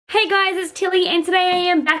Hey guys, it's Tilly and today I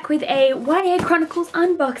am back with a YA Chronicles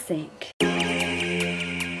unboxing.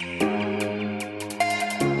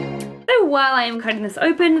 So while I am cutting this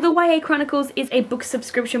open, the YA Chronicles is a book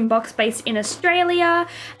subscription box based in Australia,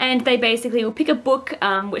 and they basically will pick a book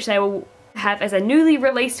which they will have as a newly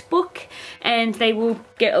released book, and they will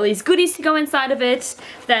get all these goodies to go inside of it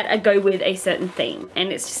that go with a certain theme,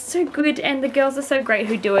 and it's just so good, and the girls are so great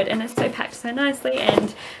who do it, and it's so packed so nicely,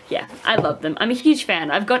 and yeah, I love them. I'm a huge fan.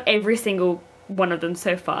 I've got every single one of them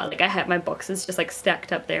so far. Like, I have my boxes just like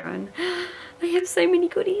stacked up there, and I have so many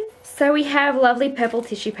goodies. So we have lovely purple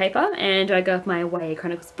tissue paper, and I got my YA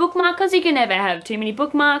Chronicles bookmark because you can never have too many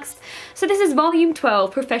bookmarks. So this is volume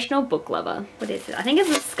 12, Professional Book Lover. What is it? I think it's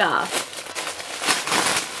a scarf.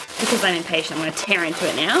 Because I'm impatient, I'm going to tear into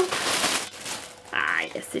it now. Ah,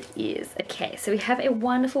 yes it is. Okay, so we have a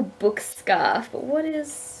wonderful book scarf, but what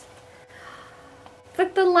is... It's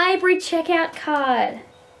like the library checkout card.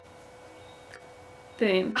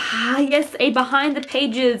 Boom. Ah, yes, a behind the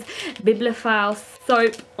pages bibliophile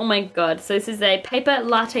soap. Oh my god. So this is a paper,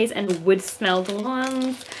 lattes, and wood smelled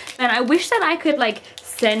ones. And I wish that I could like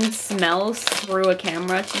send smells through a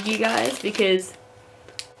camera to you guys because...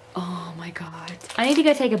 Oh my god. I need to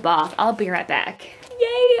go take a bath. I'll be right back.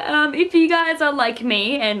 Yay! If you guys are like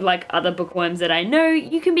me and like other bookworms that I know,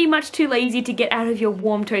 you can be much too lazy to get out of your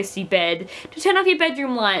warm toasty bed to turn off your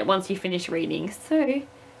bedroom light once you finish reading. So,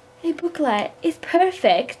 a book light is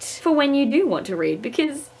perfect for when you do want to read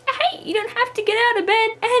because, hey, you don't have to get out of bed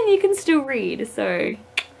and you can still read. So,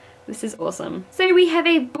 this is awesome. So we have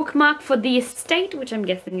a bookmark for The Estate, which I'm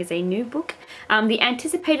guessing is a new book. The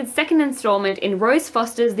anticipated second installment in Rose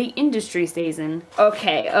Foster's The Industry season.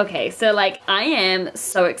 Okay, so like I am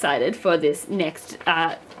so excited for this next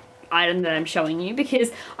item that I'm showing you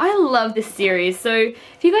because I love this series. So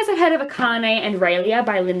if you guys have heard of Akane and Raylia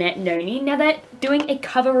by Lynette Noni, now they're doing a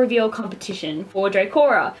cover reveal competition for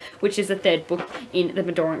Dracora, which is the third book in the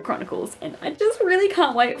Madoran Chronicles, and I just really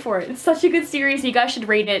can't wait for it. It's such a good series. You guys should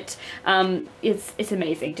read it. It's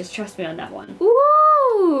amazing. Just trust me on that one.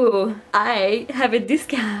 Ooh, I have a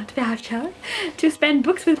discount voucher to spend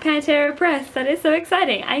books with Pantera Press. That is so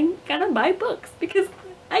exciting. I'm gonna buy books because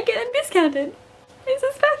I get them discounted. This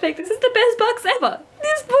is perfect. This is the best box ever.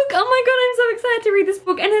 This book, oh my god, I'm so excited to read this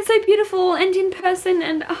book, and it's so beautiful and in person,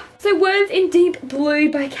 and so Words in Deep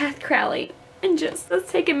Blue by Cath Crowley. And just,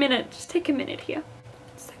 let's take a minute, here.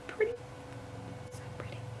 It's so pretty. So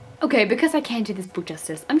pretty. Okay, because I can't do this book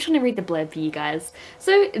justice, I'm trying to read the blurb for you guys.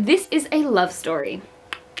 So this is a love story.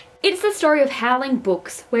 It's the story of Howling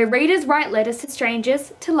Books, where readers write letters to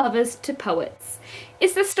strangers, to lovers, to poets.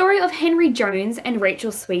 It's the story of Henry Jones and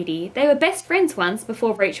Rachel Sweetie. They were best friends once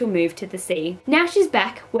before Rachel moved to the sea. Now she's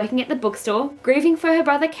back, working at the bookstore, grieving for her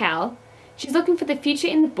brother Cal. She's looking for the future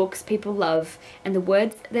in the books people love and the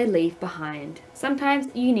words they leave behind. Sometimes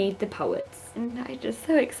you need the poets. And I'm just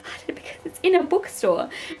so excited because it's in a bookstore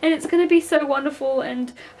and it's going to be so wonderful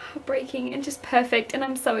and heartbreaking and just perfect, and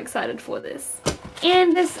I'm so excited for this.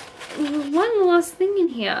 And there's one last thing in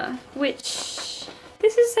here, which...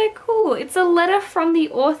 This is so cool. It's a letter from the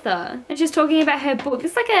author, and she's talking about her book.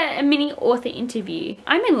 It's like a mini author interview.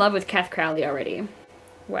 I'm in love with Cath Crowley already.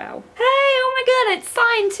 Wow. Hey, oh my god, it's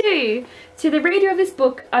signed too. To the reader of this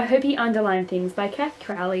book, I hope you underline things by Cath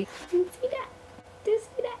Crowley. You can see that. Do you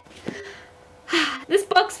see that? This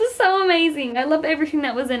box was so amazing. I loved everything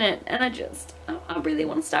that was in it, and I really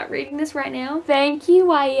want to start reading this right now. Thank you,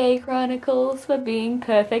 YA Chronicles, for being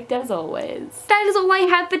perfect as always. That is all I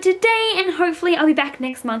have for today, and hopefully I'll be back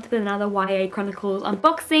next month with another YA Chronicles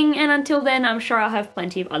unboxing, and until then I'm sure I'll have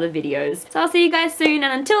plenty of other videos. So I'll see you guys soon,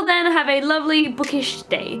 and until then have a lovely bookish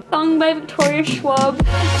day. Song by Victoria Schwab, and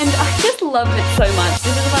I just love it so much.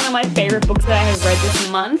 This is one of my favourite books that I have read this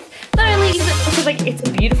month. Not only is it because like it's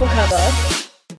a beautiful cover,